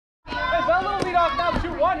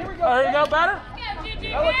on, here we go. Oh, here you go, better?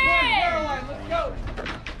 Now look, Caroline, let's go.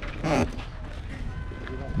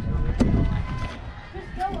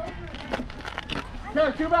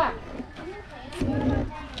 Here, two back.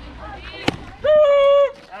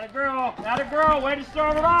 Atta girl, way to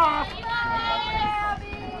start it off.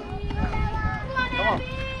 Come on.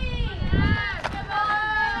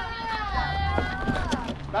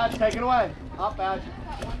 Badge, take it away. Up, Badge.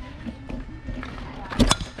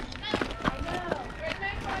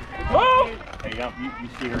 Woo! Hey, you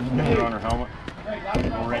see her sticker on her helmet?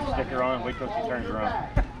 Little red sticker on it. Wait till she turns around.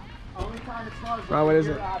 Bro, what is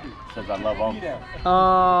it? It says I love them.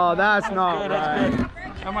 Oh, that's not Good, right. that's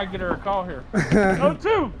good. I might get her a call here. Go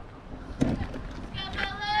two.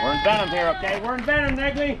 We're in Venom here, okay? We're in Venom,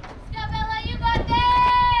 Negley.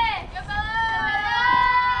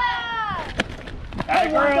 Atta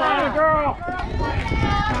girl, atta girl.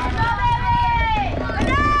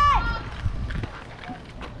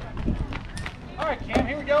 All right, Cam,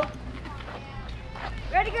 here we go.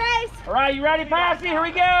 Ready, Grace? All right, you ready, Passy? Here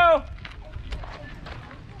we go.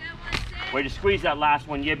 Way to squeeze that last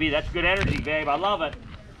one, Yibby. That's good energy, babe. I love it.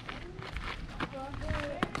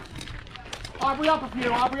 Aubrey up a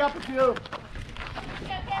few, Aubrey up a few.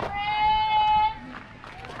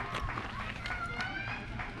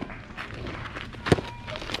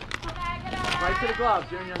 Right to the glove,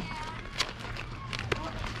 Junior.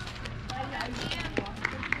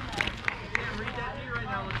 Read that knee right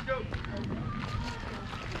now, let's go.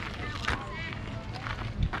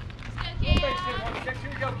 Here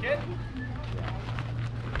we go, kid.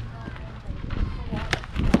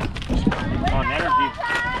 Come on, energy.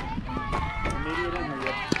 Immediate in here,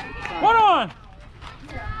 yep. One on.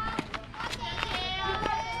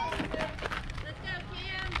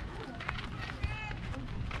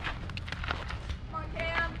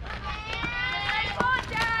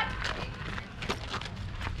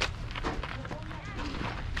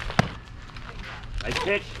 Nice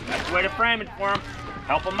pitch. That's the way to frame it for him.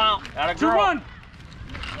 Help him out. Atta girl. 2-1.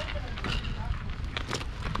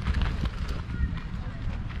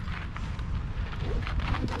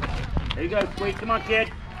 There you go, sweet. Come on,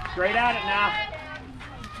 kid. Straight at it now.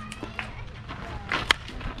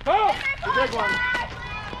 Oh, two big ones.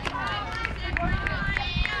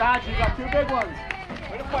 Badge, you got two big ones.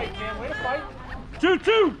 Way to fight, Cam. Way to fight.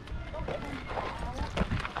 2-2.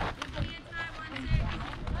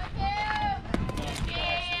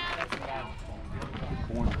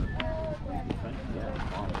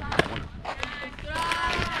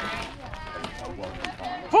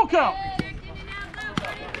 Full count.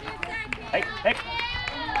 Hey, hey.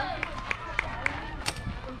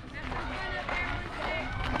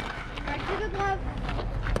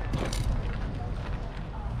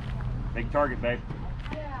 Big target, babe.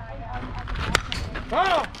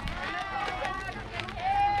 Oh!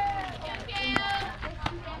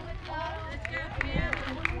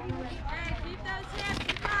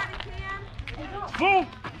 Full.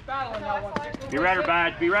 Be redder,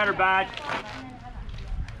 Badge. Be redder, Badge.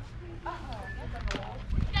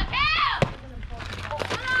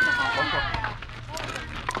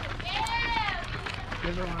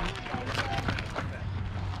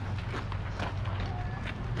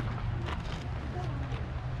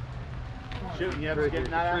 Shooting yet,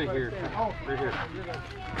 getting that out here. Right here.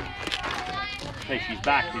 Okay, she's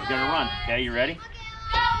back. She's gonna run. Okay, you ready?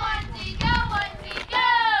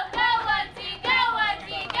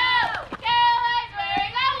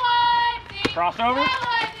 Crossover.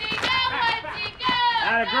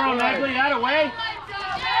 Atta girl, Negley. Atta way.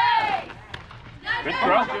 Good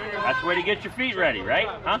throw. That's the way to get your feet ready, right?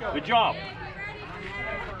 Huh? Good job.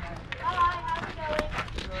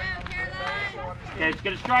 Okay, let's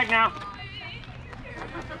get a strike now.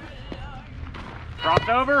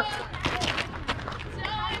 Crossover.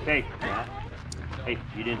 Okay. Hey,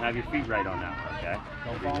 you didn't have your feet right on that one, okay?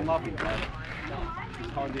 Don't fall in love with it, man.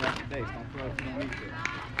 It's hard to do after base. Don't throw it if you don't need to.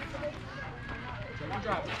 So one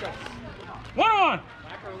drop, let's go. 1 on.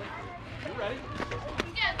 Back early. You ready?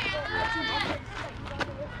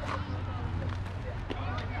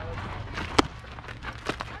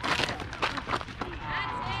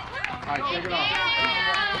 All right, shake it off.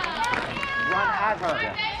 Run at her.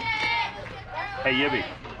 Hey, Yibby.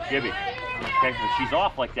 Yibby. Okay, when she's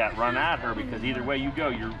off like that, run at her because either way you go,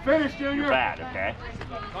 you're Finish, Junior. you're bad, okay?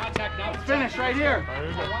 Contact now. Finish right here.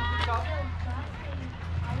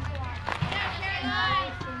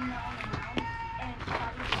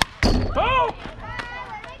 Oh!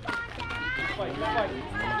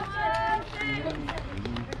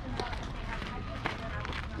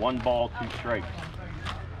 One ball, 2 strikes.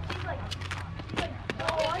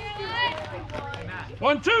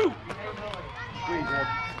 1-2. Squeeze it.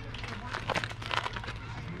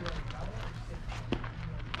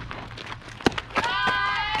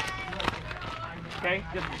 Okay,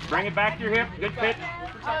 just bring it back to your hip. Good pitch.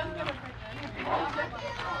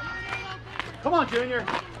 Come on, Junior.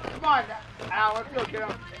 Come on, Al. Let's go, get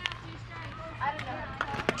him.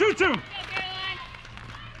 2-2.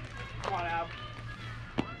 Come on, Al.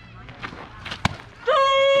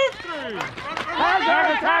 2-3.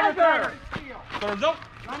 Tagger. Thumbs up.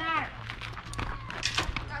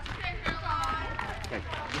 Okay.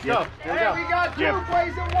 Let's go. Here we go. We got 2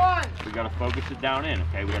 plays in 1. We got to focus it down in,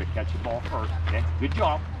 okay? We got to catch the ball first, okay? Good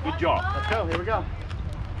job. Good job. Let's go. Here we go.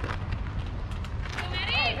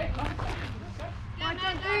 1, 2,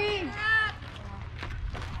 3.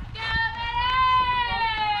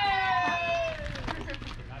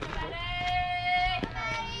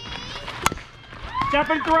 Step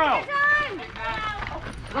and throw.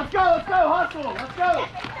 Let's go. Hustle. Let's go.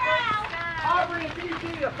 Aubrey and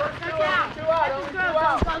BG, the first 2 out. Only 2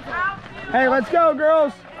 out. Hey, let's go,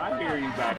 girls. I hear you back